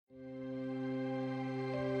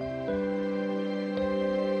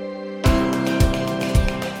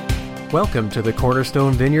Welcome to the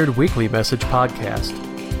Cornerstone Vineyard Weekly Message Podcast.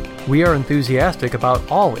 We are enthusiastic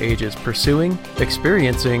about all ages pursuing,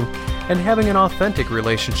 experiencing, and having an authentic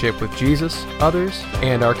relationship with Jesus, others,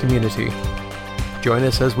 and our community. Join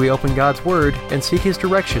us as we open God's Word and seek His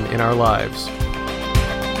direction in our lives.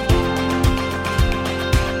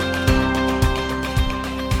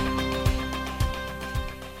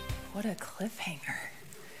 What a cliffhanger.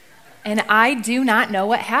 And I do not know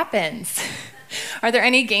what happens. Are there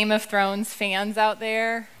any Game of Thrones fans out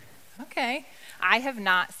there? Okay. I have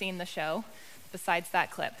not seen the show besides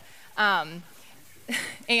that clip. And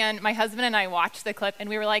my husband and I watched the clip and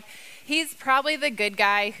we were like, he's probably the good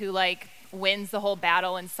guy who wins the whole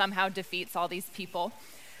battle and somehow defeats all these people.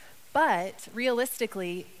 But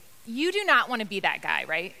realistically, you do not want to be that guy,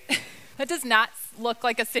 right? That does not look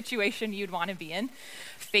like a situation you'd want to be in,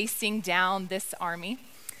 facing down this army.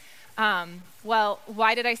 Well,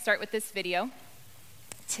 why did I start with this video?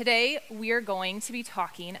 Today, we are going to be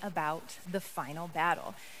talking about the final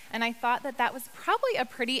battle. And I thought that that was probably a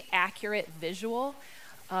pretty accurate visual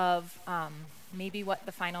of maybe what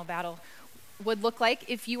the final battle would look like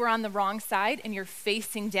if you were on the wrong side and you're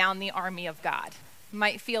facing down the army of God.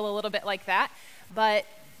 Might feel a little bit like that, but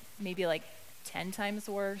maybe 10 times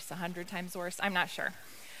worse, 100 times worse, I'm not sure.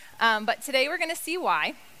 But today we're going to see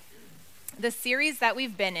why. The series that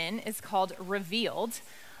we've been in is called Revealed,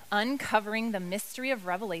 Uncovering the Mystery of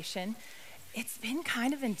Revelation. It's been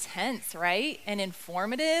kind of intense, right? And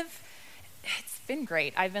informative. It's been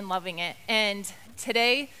great. I've been loving it. And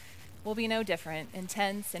today will be no different.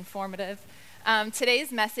 Intense, informative.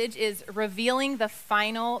 Today's message is revealing the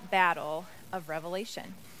final battle of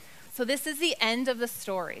Revelation. So this is the end of the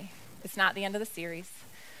story. It's not the end of the series,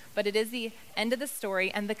 but it is the end of the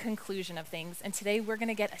story and the conclusion of things. And today we're going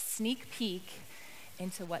to get a sneak peek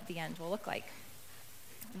into what the end will look like.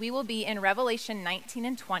 We will be in Revelation 19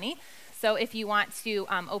 and 20. So if you want to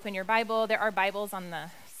open your Bible, there are Bibles on the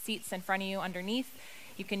seats in front of you underneath.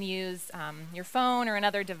 You can use your phone or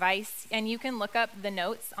another device, and you can look up the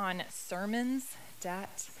notes on sermons.church.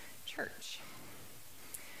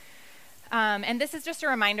 And this is just a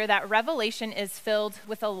reminder that Revelation is filled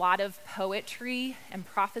with a lot of poetry and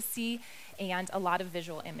prophecy and a lot of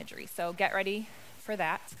visual imagery. So get ready for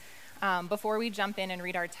that. Before we jump in and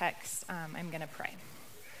read our text, I'm going to pray.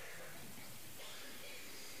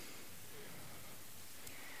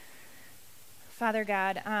 Father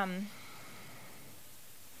God,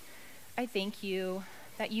 I thank you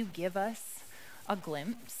that you give us a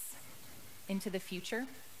glimpse into the future.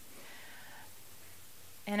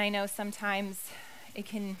 And I know sometimes it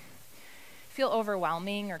can feel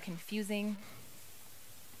overwhelming or confusing.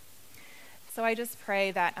 So I just pray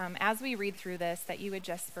that as we read through this, that you would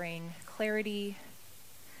just bring clarity.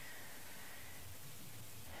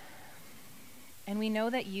 And we know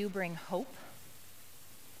that you bring hope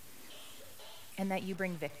and that you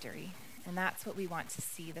bring victory. And that's what we want to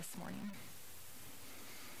see this morning.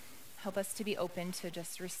 Help us to be open to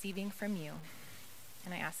just receiving from you.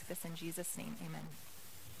 And I ask this in Jesus' name, amen.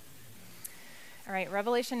 All right,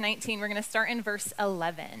 Revelation 19, we're going to start in verse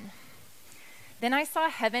 11. Then I saw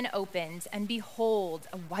heaven opened, and behold,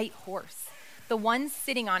 a white horse. The one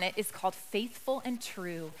sitting on it is called Faithful and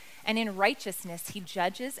True, and in righteousness he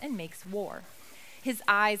judges and makes war. His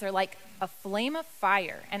eyes are like a flame of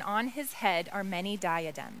fire, and on his head are many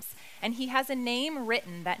diadems. And he has a name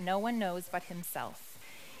written that no one knows but himself.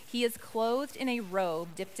 He is clothed in a robe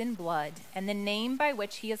dipped in blood, and the name by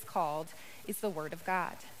which he is called is the Word of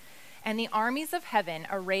God. And the armies of heaven,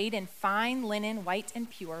 arrayed in fine linen, white and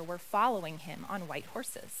pure, were following him on white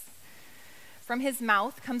horses. From his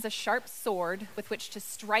mouth comes a sharp sword with which to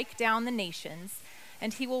strike down the nations,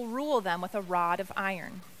 and he will rule them with a rod of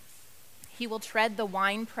iron. He will tread the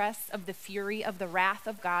winepress of the fury of the wrath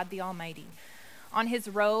of God the Almighty. On his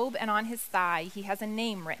robe and on his thigh he has a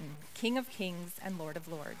name written, King of Kings and Lord of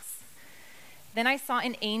Lords. Then I saw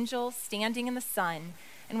an angel standing in the sun,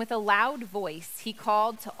 and with a loud voice he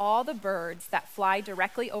called to all the birds that fly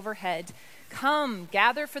directly overhead, "Come,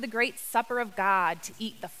 gather for the great supper of God, to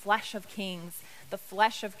eat the flesh of kings, the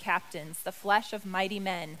flesh of captains, the flesh of mighty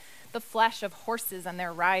men, the flesh of horses and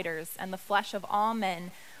their riders, and the flesh of all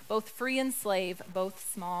men, both free and slave,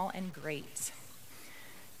 both small and great."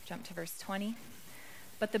 Jump to verse 20.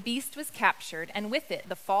 But the beast was captured, and with it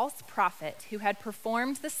the false prophet who had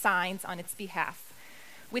performed the signs on its behalf.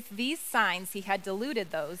 With these signs he had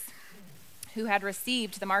deluded those who had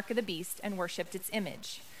received the mark of the beast and worshipped its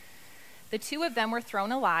image. The two of them were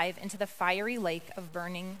thrown alive into the fiery lake of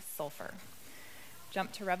burning sulfur.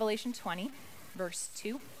 Jump to Revelation 20, verse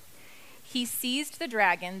 2. He seized the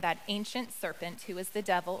dragon, that ancient serpent who is the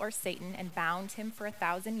devil or Satan, and bound him for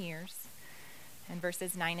 1,000 years. And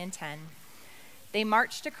verses 9 and 10. They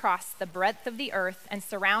marched across the breadth of the earth and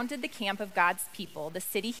surrounded the camp of God's people, the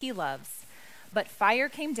city he loves. But fire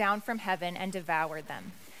came down from heaven and devoured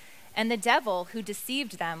them. And the devil who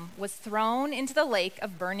deceived them was thrown into the lake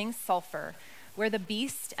of burning sulfur, where the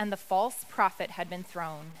beast and the false prophet had been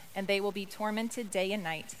thrown, and they will be tormented day and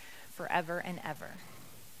night forever and ever.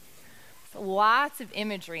 So lots of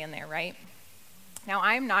imagery in there, right? Now,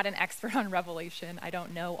 I'm not an expert on Revelation. I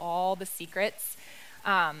don't know all the secrets.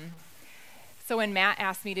 So when Matt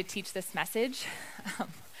asked me to teach this message,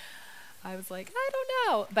 I was like, I don't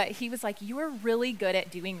know. But he was like, you are really good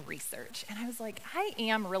at doing research. And I was like, I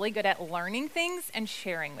am really good at learning things and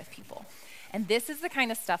sharing with people. And this is the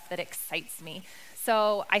kind of stuff that excites me.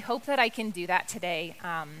 So I hope that I can do that today,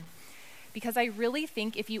 because I really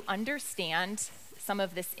think if you understand some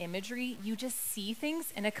of this imagery, you just see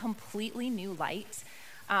things in a completely new light,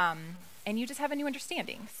 and you just have a new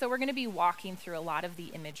understanding. So we're going to be walking through a lot of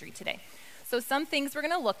the imagery today. So some things we're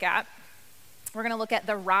going to look at. We're going to look at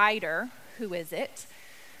the rider. Who is it?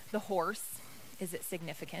 The horse. Is it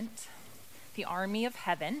significant? The army of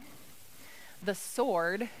heaven. The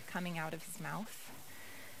sword coming out of his mouth.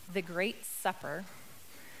 The great supper.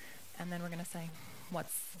 And then we're going to say,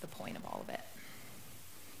 what's the point of all of it?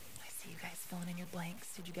 I see you guys filling in your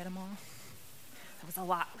blanks. Did you get them all? That was a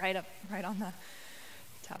lot right on the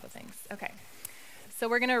top of things. Okay. So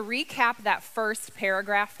we're going to recap that first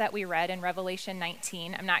paragraph that we read in Revelation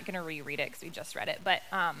 19. I'm not going to reread it because we just read it. But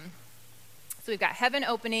so we've got heaven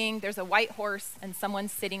opening. There's a white horse and someone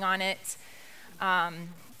sitting on it. And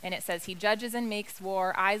it says, he judges and makes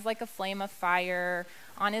war, eyes like a flame of fire,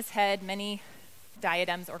 on his head many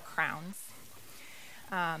diadems or crowns.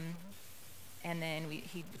 And then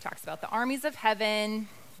he talks about the armies of heaven,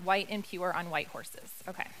 white and pure on white horses.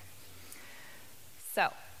 Okay.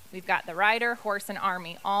 So we've got the rider, horse, and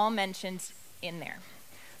army all mentioned in there.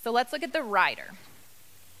 So let's look at the rider.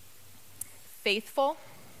 Faithful,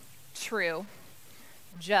 true,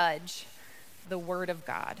 judge, the word of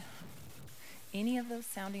God. Any of those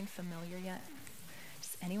sounding familiar yet?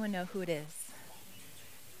 Does anyone know who it is?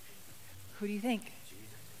 Who do you think?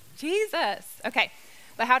 Jesus. Okay,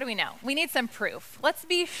 but how do we know? We need some proof. Let's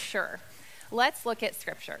be sure. Let's look at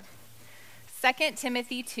scripture. 2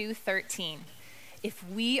 Timothy 2:13. If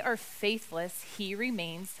we are faithless, he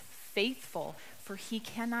remains faithful, for he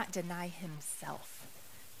cannot deny himself.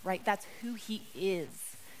 Right? That's who he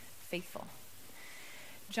is, faithful.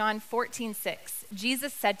 John 14:6.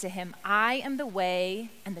 Jesus said to him, I am the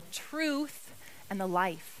way and the truth and the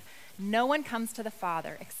life. No one comes to the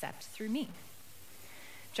Father except through me.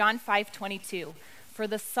 John 5:22. For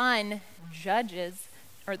the Father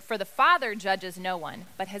judges no one,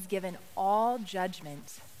 but has given all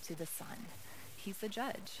judgment to the Son. He's the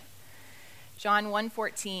judge. John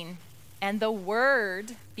 1:14. And the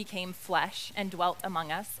Word became flesh and dwelt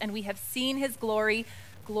among us, and we have seen his glory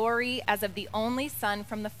as of the only Son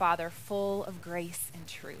from the Father, full of grace and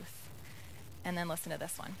truth. And then listen to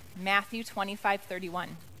this one. Matthew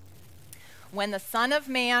 25:31. When the Son of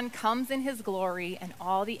Man comes in his glory and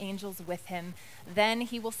all the angels with him, then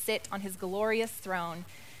he will sit on his glorious throne,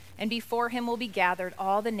 and before him will be gathered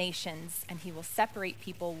all the nations, and he will separate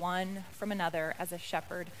people one from another as a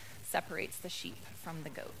shepherd separates the sheep from the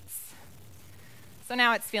goats. So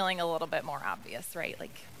now it's feeling a little bit more obvious, right?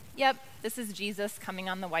 Like, yep, this is Jesus coming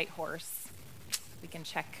on the white horse. We can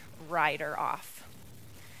check rider off.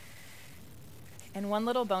 And one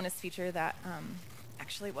little bonus feature that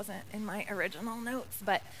actually wasn't in my original notes,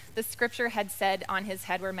 but the scripture had said on his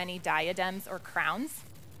head were many diadems or crowns.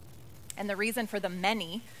 And the reason for the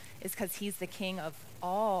many is because he's the king of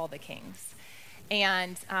all the kings.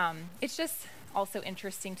 And it's just also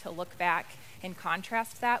interesting to look back and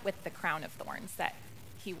contrast that with the crown of thorns that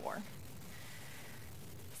he wore.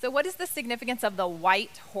 So what is the significance of the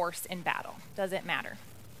white horse in battle? Does it matter?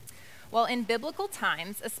 Well, in biblical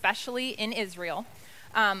times, especially in Israel,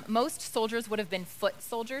 most soldiers would have been foot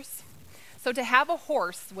soldiers. So to have a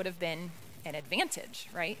horse would have been an advantage,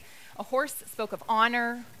 right? A horse spoke of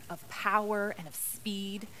honor, of power, and of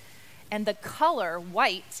speed. And the color,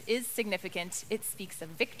 white, is significant. It speaks of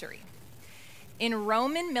victory. In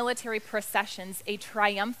Roman military processions, a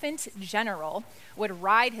triumphant general would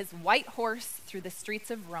ride his white horse through the streets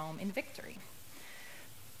of Rome in victory.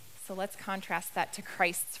 So let's contrast that to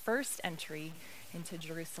Christ's first entry into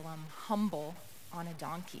Jerusalem, humble on a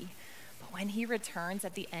donkey. But when he returns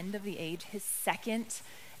at the end of the age, his second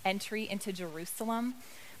entry into Jerusalem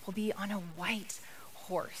will be on a white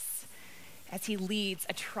horse. as he leads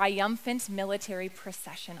a triumphant military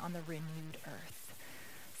procession on the renewed earth.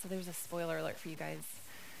 So there's a spoiler alert for you guys.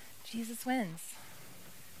 Jesus wins.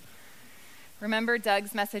 Remember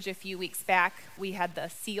Doug's message a few weeks back? We had the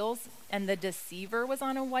seals and the deceiver was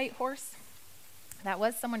on a white horse. That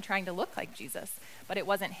was someone trying to look like Jesus, but it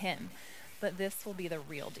wasn't him. But this will be the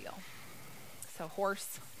real deal. So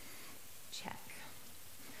horse, check.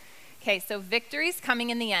 Okay, so victory's coming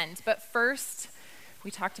in the end. But first, we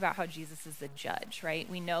talked about how Jesus is the judge, right?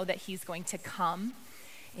 We know that he's going to come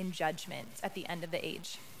in judgment at the end of the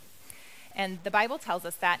age. And the Bible tells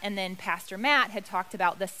us that. And then Pastor Matt had talked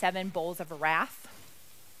about the 7 bowls of wrath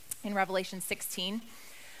in Revelation 16.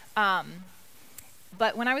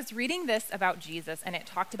 But when I was reading this about Jesus and it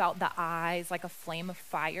talked about the eyes like a flame of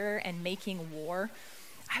fire and making war,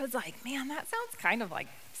 I was like, man, that sounds kind of like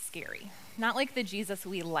scary. Not like the Jesus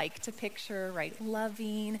we like to picture, right?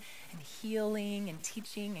 Loving and healing and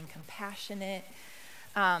teaching and compassionate.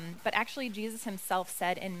 But actually Jesus himself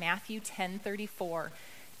said in Matthew 10:34,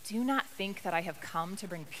 do not think that I have come to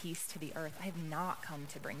bring peace to the earth. I have not come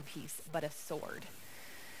to bring peace, but a sword.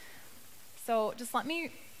 So just let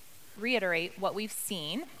me reiterate what we've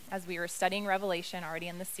seen as we were studying Revelation already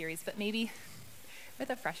in this series, but maybe with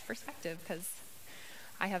a fresh perspective, because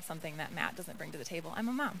I have something that Matt doesn't bring to the table. I'm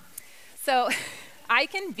a mom. So I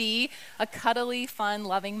can be a cuddly, fun,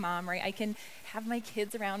 loving mom, right? I can have my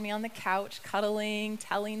kids around me on the couch, cuddling,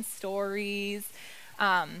 telling stories.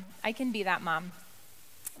 I can be that mom.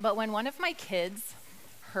 But when one of my kids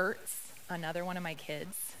hurts another one of my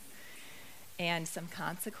kids and some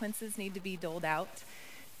consequences need to be doled out,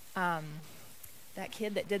 that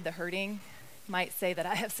kid that did the hurting might say that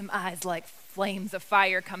I have some eyes like flames of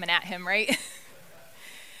fire coming at him, right?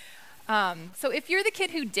 So if you're the kid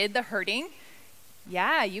who did the hurting,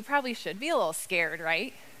 yeah, you probably should be a little scared,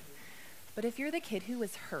 right? But if you're the kid who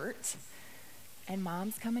was hurt and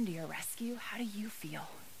mom's coming to your rescue, how do you feel?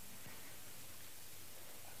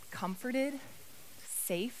 Comforted,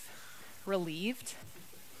 safe, relieved?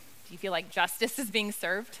 Do you feel like justice is being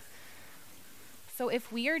served? So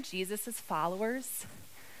if we are Jesus's followers,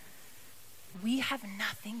 we have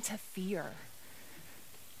nothing to fear.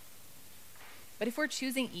 But if we're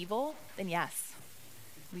choosing evil, then yes,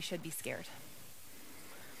 we should be scared.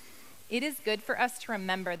 It is good for us to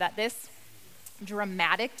remember that this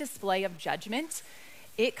dramatic display of judgment,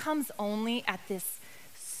 it comes only at the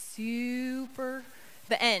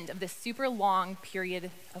end of this super long period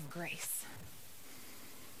of grace.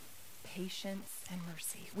 Patience and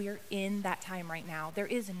mercy. We are in that time right now. There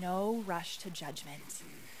is no rush to judgment.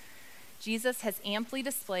 Jesus has amply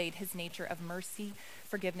displayed his nature of mercy,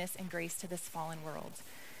 forgiveness, and grace to this fallen world.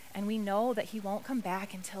 And we know that he won't come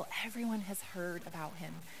back until everyone has heard about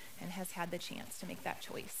him and has had the chance to make that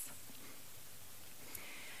choice.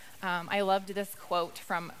 I loved this quote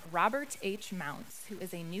from Robert H. Mounce, who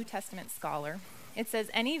is a New Testament scholar. It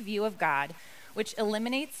says, any view of God which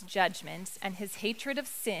eliminates judgment and his hatred of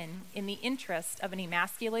sin in the interest of an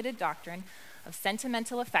emasculated doctrine of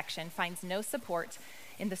sentimental affection finds no support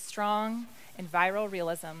in the strong and viral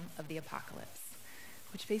realism of the apocalypse.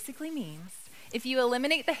 Which basically means if you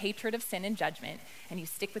eliminate the hatred of sin and judgment and you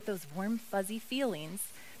stick with those warm, fuzzy feelings,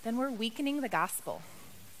 then we're weakening the gospel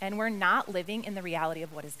and we're not living in the reality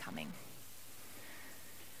of what is coming.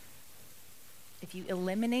 If you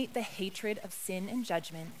eliminate the hatred of sin and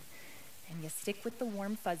judgment and you stick with the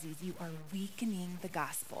warm fuzzies, you are weakening the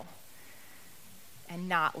gospel and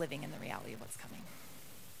not living in the reality of what's coming.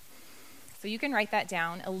 So you can write that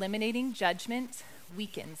down. Eliminating judgment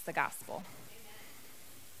weakens the gospel.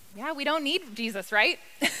 Yeah, we don't need Jesus, right?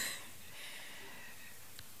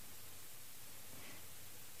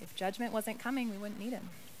 If judgment wasn't coming, we wouldn't need him.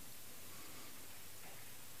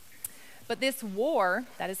 But this war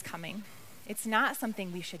that is coming, it's not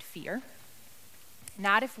something we should fear.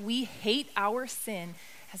 Not if we hate our sin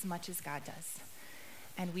as much as God does,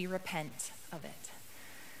 and we repent of it.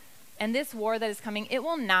 And this war that is coming, it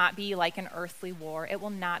will not be like an earthly war. It will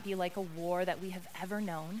not be like a war that we have ever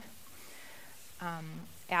known.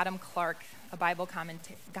 Adam Clark, a Bible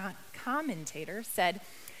commentator, said,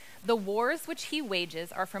 the wars which he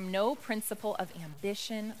wages are from no principle of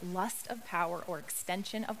ambition, lust of power, or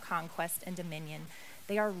extension of conquest and dominion.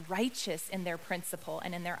 They are righteous in their principle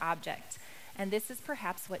and in their object. And this is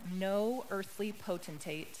perhaps what no earthly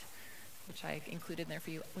potentate, which I included there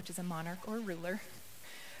for you, which is a monarch or ruler,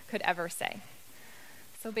 could ever say.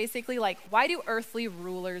 So basically, why do earthly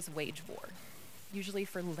rulers wage war? Usually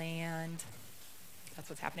for land. That's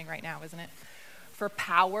what's happening right now, isn't it? For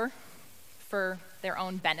power, for their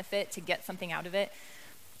own benefit, to get something out of it.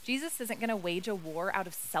 Jesus isn't going to wage a war out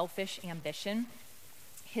of selfish ambition.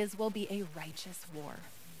 His will be a righteous war.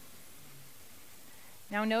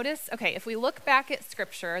 Now notice, okay, if we look back at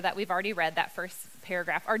scripture that we've already read, that first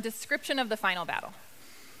paragraph, our description of the final battle,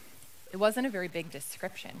 it wasn't a very big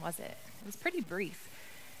description, was it? It was pretty brief.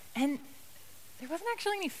 And there wasn't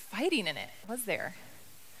actually any fighting in it, was there?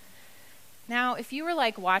 Now, if you were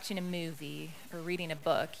like watching a movie or reading a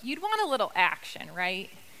book, you'd want a little action, right?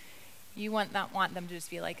 You not want them to just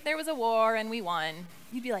be like, there was a war and we won.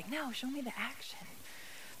 You'd be like, no, show me the action.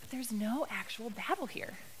 But there's no actual battle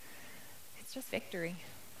here. It's just victory.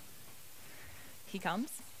 He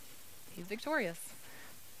comes, he's victorious.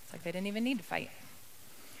 It's like they didn't even need to fight.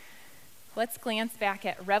 Let's glance back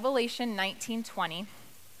at Revelation 19:20.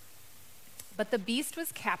 But the beast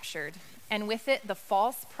was captured, and with it the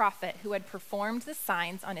false prophet who had performed the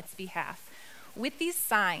signs on its behalf. With these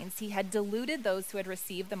signs, he had deluded those who had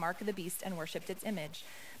received the mark of the beast and worshipped its image.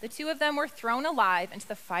 The two of them were thrown alive into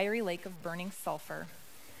the fiery lake of burning sulfur.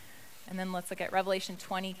 And then let's look at Revelation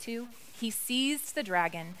 22. He seized the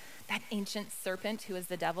dragon, that ancient serpent who is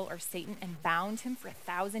the devil or Satan, and bound him for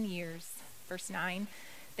 1,000 years. Verse 9.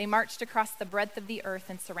 They marched across the breadth of the earth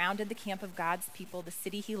and surrounded the camp of God's people, the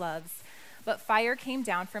city he loves. But fire came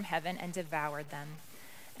down from heaven and devoured them.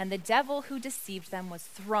 And the devil who deceived them was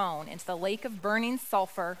thrown into the lake of burning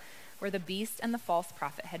sulfur, where the beast and the false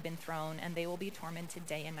prophet had been thrown, and they will be tormented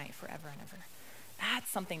day and night forever and ever. That's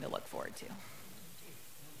something to look forward to.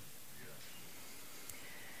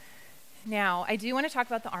 Now, I do want to talk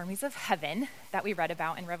about the armies of heaven that we read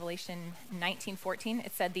about in Revelation 19:14.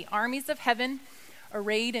 It said, the armies of heaven,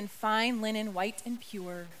 arrayed in fine linen, white and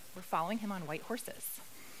pure, were following him on white horses.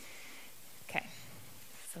 Okay,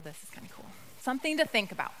 so this is kind of cool. Something to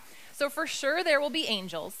think about. So for sure there will be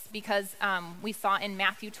angels, because we saw in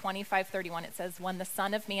Matthew 25:31, it says, when the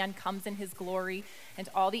Son of Man comes in his glory and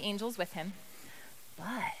all the angels with him.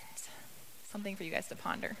 But something for you guys to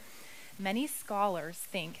ponder. Many scholars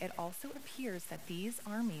think it also appears that these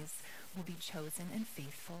armies will be chosen and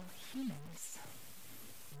faithful humans.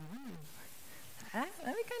 Ooh. That'd be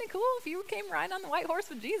kind of cool if you came riding on the white horse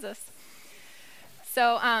with Jesus.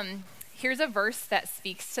 So here's a verse that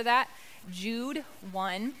speaks to that. Jude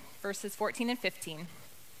 1, verses 14 and 15.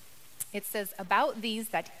 It says, about these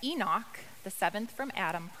that Enoch, the seventh from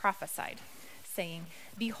Adam, prophesied, saying,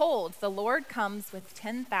 behold, the Lord comes with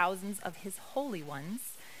 10,000s of his holy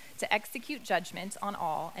ones to execute judgment on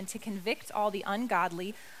all and to convict all the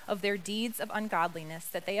ungodly of their deeds of ungodliness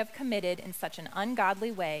that they have committed in such an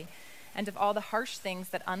ungodly way, and of all the harsh things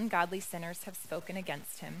that ungodly sinners have spoken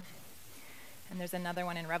against him. And there's another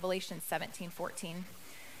one in Revelation 17:14.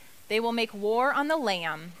 They will make war on the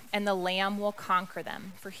Lamb, and the Lamb will conquer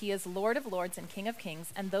them, for he is Lord of lords and King of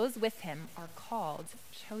kings, and those with him are called,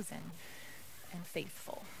 chosen, and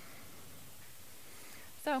faithful.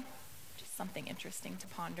 So, just something interesting to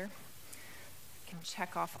ponder. You can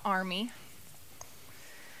check off army.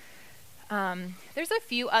 There's a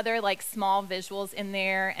few other like small visuals in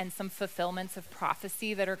there and some fulfillments of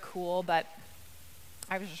prophecy that are cool, but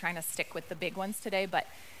I was just trying to stick with the big ones today, but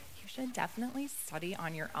you should definitely study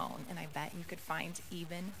on your own, and I bet you could find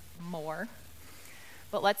even more.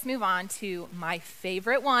 But let's move on to my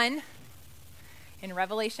favorite one. In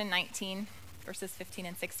Revelation 19, verses 15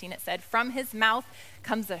 and 16, it said, from his mouth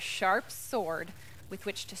comes a sharp sword with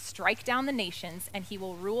which to strike down the nations, and he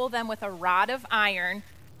will rule them with a rod of iron.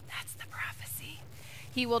 That's the prophecy.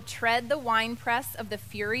 He will tread the winepress of the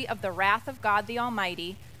fury of the wrath of God the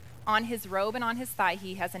Almighty. On his robe and on his thigh,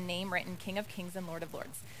 he has a name written, King of Kings and Lord of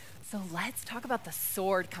Lords. So let's talk about the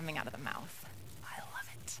sword coming out of the mouth. I love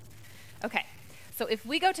it. Okay, so if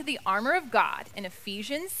we go to the armor of God in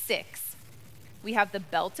Ephesians 6, we have the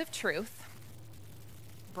belt of truth,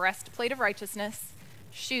 breastplate of righteousness,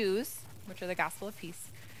 shoes, which are the gospel of peace,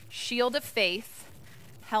 shield of faith,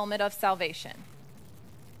 helmet of salvation.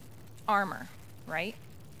 Armor, right?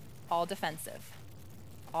 All defensive,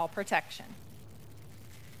 all protection.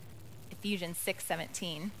 Ephesians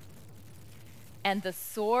 6:17. And the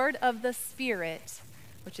sword of the Spirit,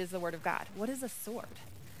 which is the word of God. What is a sword?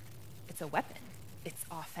 It's a weapon. It's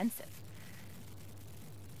offensive.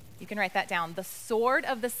 You can write that down. The sword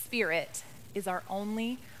of the Spirit is our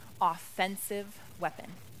only offensive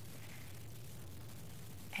weapon.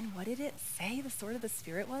 And what did it say the sword of the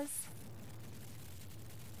Spirit was?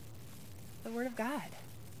 The word of God.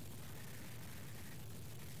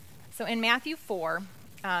 So in Matthew 4,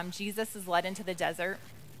 Jesus is led into the desert,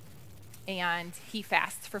 and he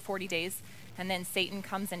fasts for 40 days, and then Satan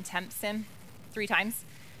comes and tempts him 3 times,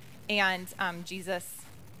 and Jesus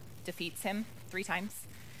defeats him 3 times.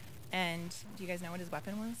 And do you guys know what his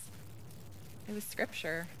weapon was? It was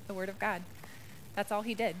scripture, the word of God. That's all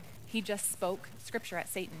he did. He just spoke scripture at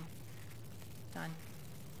Satan. Done.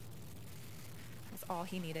 That's all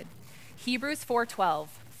he needed. Hebrews 4:12.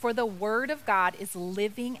 For the word of God is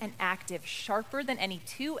living and active, sharper than any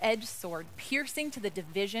two-edged sword, piercing to the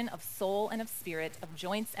division of soul and of spirit, of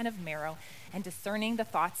joints and of marrow, and discerning the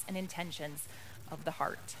thoughts and intentions of the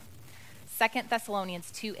heart. 2 Thessalonians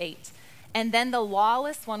 2:8. And then the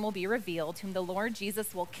lawless one will be revealed, whom the Lord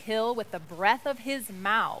Jesus will kill with the breath of his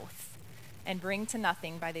mouth and bring to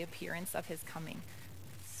nothing by the appearance of his coming.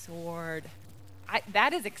 Sword.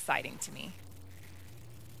 That is exciting to me.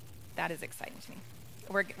 That is exciting to me.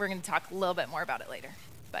 We're going to talk a little bit more about it later,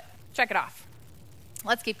 but check it off.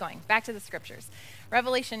 Let's keep going. Back to the scriptures.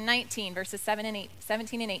 Revelation 19, verses 17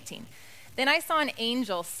 and 18. Then I saw an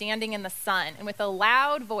angel standing in the sun, and with a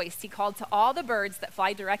loud voice he called to all the birds that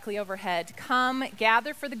fly directly overhead, "Come,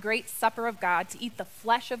 gather for the great supper of God, to eat the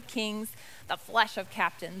flesh of kings, the flesh of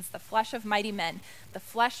captains, the flesh of mighty men, the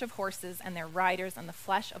flesh of horses and their riders, and the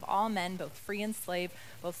flesh of all men, both free and slave,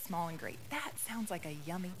 both small and great." That sounds like a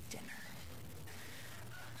yummy dinner.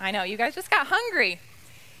 I know, you guys just got hungry.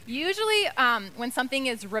 Usually when something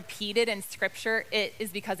is repeated in scripture, it is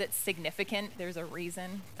because it's significant. There's a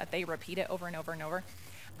reason that they repeat it over and over and over.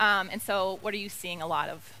 And so what are you seeing? A lot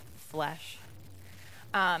of flesh.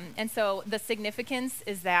 And so the significance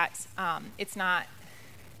is that it's not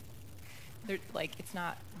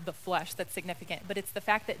the flesh that's significant, but it's the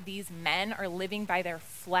fact that these men are living by their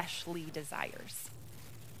fleshly desires.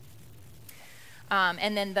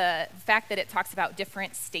 And then the fact that it talks about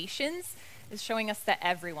different stations is showing us that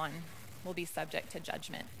everyone will be subject to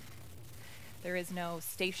judgment. There is no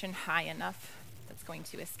station high enough that's going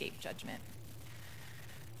to escape judgment.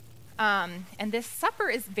 And this supper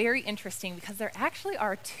is very interesting because there actually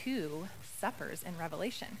are two suppers in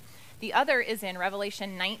Revelation. The other is in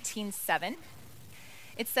Revelation 19:7.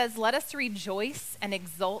 It says, "Let us rejoice and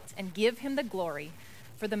exult and give him the glory,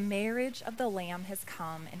 for the marriage of the Lamb has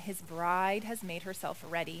come, and his bride has made herself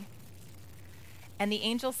ready." And the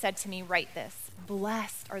angel said to me, "Write this,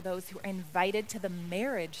 blessed are those who are invited to the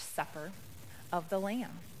marriage supper of the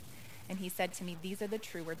Lamb." And he said to me, "These are the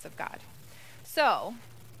true words of God." So,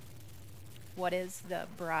 what is the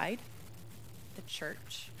bride? The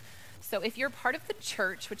church. So if you're part of the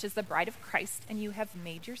church, which is the bride of Christ, and you have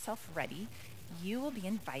made yourself ready, you will be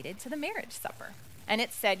invited to the marriage supper. And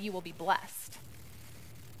it said you will be blessed.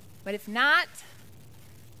 But if not,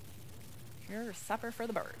 you're a supper for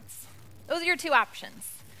the birds. Those are your two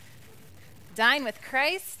options. Dine with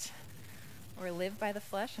Christ or live by the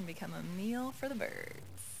flesh and become a meal for the birds.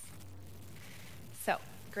 So,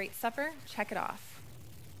 great supper, check it off.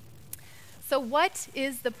 So what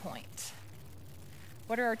is the point?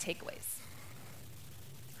 What are our takeaways?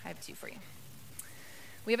 I have two for you.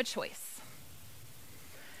 We have a choice.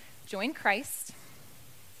 Join Christ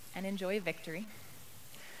and enjoy victory,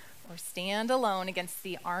 or stand alone against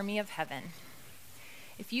the army of heaven.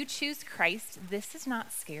 If you choose Christ, this is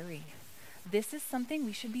not scary. This is something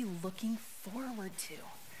we should be looking forward to.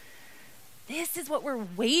 This is what we're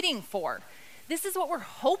waiting for. This is what we're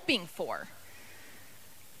hoping for.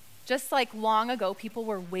 Just like long ago, people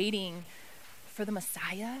were waiting for the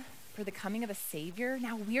Messiah, for the coming of a Savior,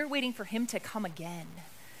 now we're waiting for him to come again.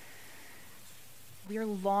 We are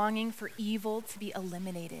longing for evil to be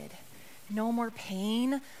eliminated. No more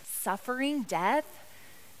pain, suffering, death.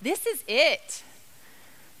 This is it.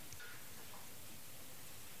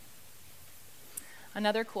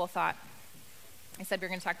 Another cool thought. I said we were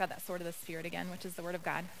going to talk about that sword of the Spirit again, which is the Word of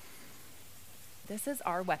God. This is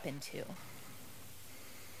our weapon too.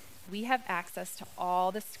 We have access to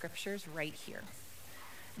all the scriptures right here.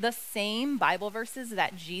 The same Bible verses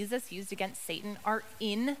that Jesus used against Satan are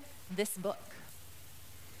in this book.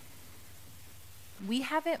 We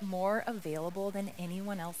have it more available than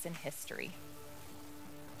anyone else in history.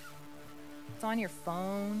 It's on your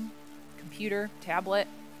phone, computer, tablet,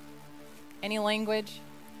 any language.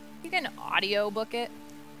 You can audiobook it.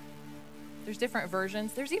 There's different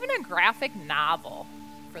versions. There's even a graphic novel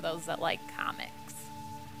for those that like comics.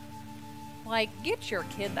 Like, get your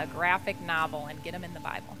kid the graphic novel and get them in the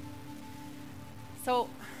Bible. So,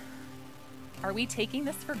 are we taking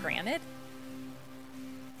this for granted?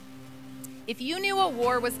 If you knew a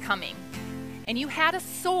war was coming and you had a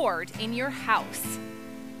sword in your house,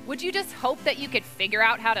 would you just hope that you could figure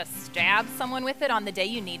out how to stab someone with it on the day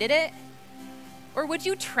you needed it? Or would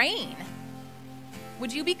you train?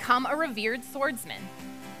 Would you become a revered swordsman?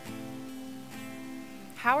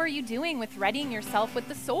 How are you doing with readying yourself with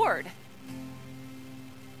the sword?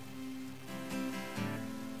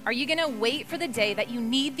 Are you going to wait for the day that you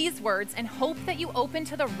need these words and hope that you open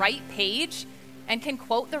to the right page and can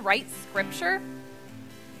quote the right scripture?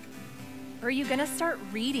 Or are you going to start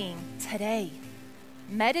reading today,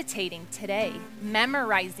 meditating today,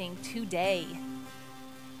 memorizing today?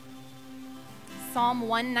 Psalm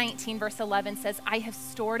 119 verse 11 says, I have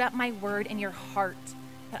stored up my word in your heart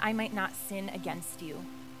that I might not sin against you.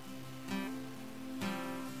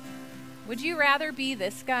 Would you rather be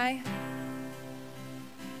this guy?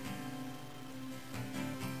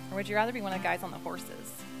 Or would you rather be one of the guys on the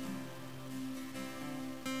horses?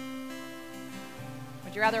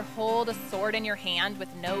 Would you rather hold a sword in your hand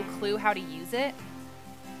with no clue how to use it?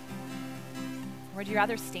 Or would you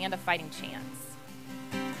rather stand a fighting chance?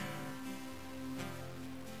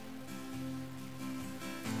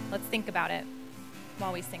 Let's think about it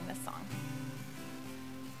while we sing this song.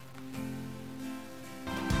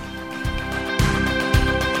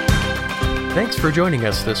 Thanks for joining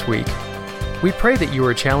us this week. We pray that you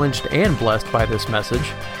are challenged and blessed by this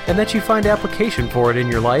message, and that you find application for it in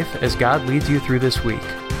your life as God leads you through this week.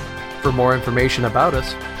 For more information about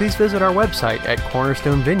us, please visit our website at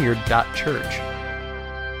cornerstonevineyard.church.